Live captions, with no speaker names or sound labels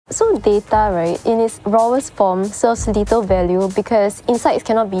So data, right, in its rawest form serves little value because insights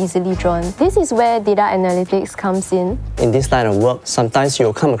cannot be easily drawn. This is where data analytics comes in. In this line of work, sometimes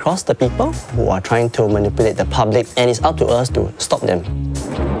you'll come across the people who are trying to manipulate the public, and it's up to us to stop them.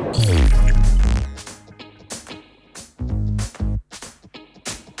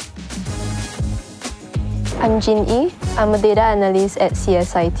 I'm Jin Yi. I'm a data analyst at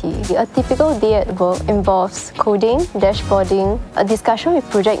CSIT. A typical day at work involves coding, dashboarding, a discussion with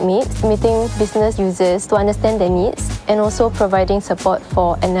project mates, meeting business users to understand their needs, and also providing support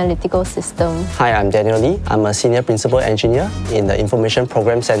for analytical systems. Hi, I'm Daniel Lee. I'm a senior principal engineer in the Information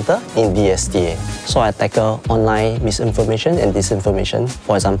Program Center in DSTA. So I tackle online misinformation and disinformation.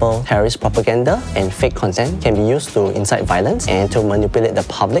 For example, terrorist propaganda and fake content can be used to incite violence and to manipulate the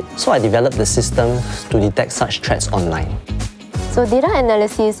public. So I developed the system to detect such threats online. So data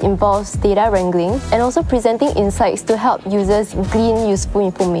analysis involves data wrangling and also presenting insights to help users glean useful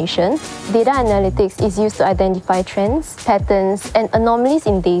information. Data analytics is used to identify trends, patterns, and anomalies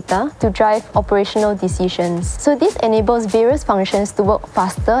in data to drive operational decisions. So this enables various functions to work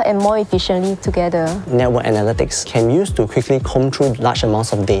faster and more efficiently together. Network analytics can be used to quickly comb through large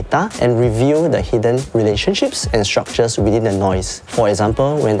amounts of data and reveal the hidden relationships and structures within the noise. For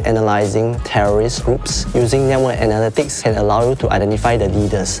example, when analyzing terrorist groups, using network analytics can allow you to identify the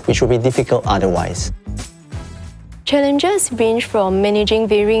leaders, which would be difficult otherwise. Challenges range from managing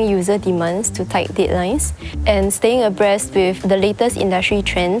varying user demands to tight deadlines and staying abreast with the latest industry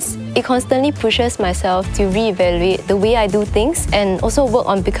trends. It constantly pushes myself to reevaluate the way I do things and also work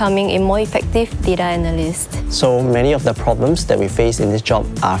on becoming a more effective data analyst. So many of the problems that we face in this job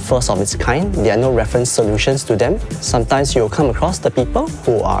are first of its kind. There are no reference solutions to them. Sometimes you'll come across the people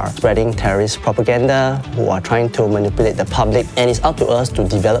who are spreading terrorist propaganda, who are trying to manipulate the public, and it's up to us to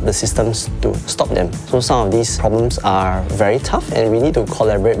develop the systems to stop them. So some of these problems are very tough, and we need to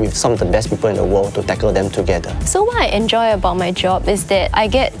collaborate with some of the best people in the world to tackle them together. So what I enjoy about my job is that I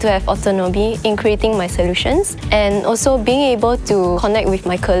get to have autonomy in creating my solutions and also being able to connect with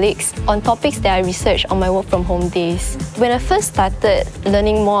my colleagues on topics that I research on my work from home days. When I first started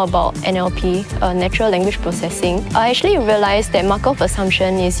learning more about NLP, natural language processing, I actually realized that Markov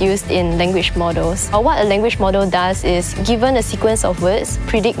assumption is used in language models. What a language model does is, given a sequence of words,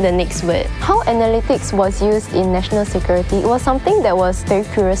 predict the next word. How analytics was used in national security was something that was very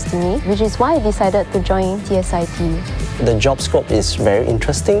curious to me, which is why I decided to join CSIT. The job scope is very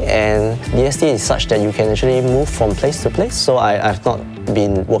interesting, and DSTA is such that you can actually move from place to place. So I've not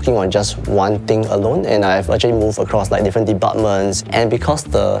been working on just one thing alone, and I've actually moved across like different departments. And because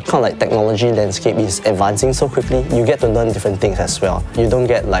the kind of like technology landscape is advancing so quickly, you get to learn different things as well. You don't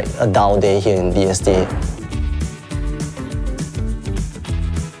get like a dull day here in DSTA.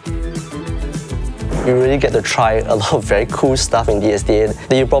 You really get to try a lot of very cool stuff in DSTA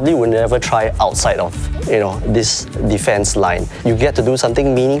that you probably would never try outside of, this defense line. You get to do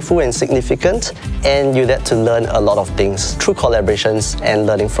something meaningful and significant, and you get to learn a lot of things through collaborations and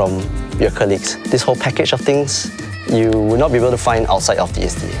learning from your colleagues. This whole package of things you will not be able to find outside of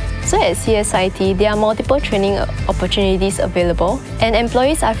DSTA. So at CSIT, there are multiple training opportunities available, and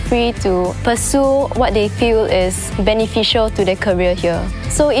employees are free to pursue what they feel is beneficial to their career here.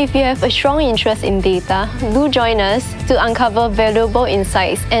 So if you have a strong interest in data, do join us to uncover valuable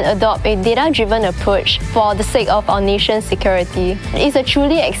insights and adopt a data-driven approach for the sake of our nation's security. It's a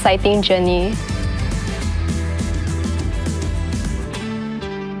truly exciting journey.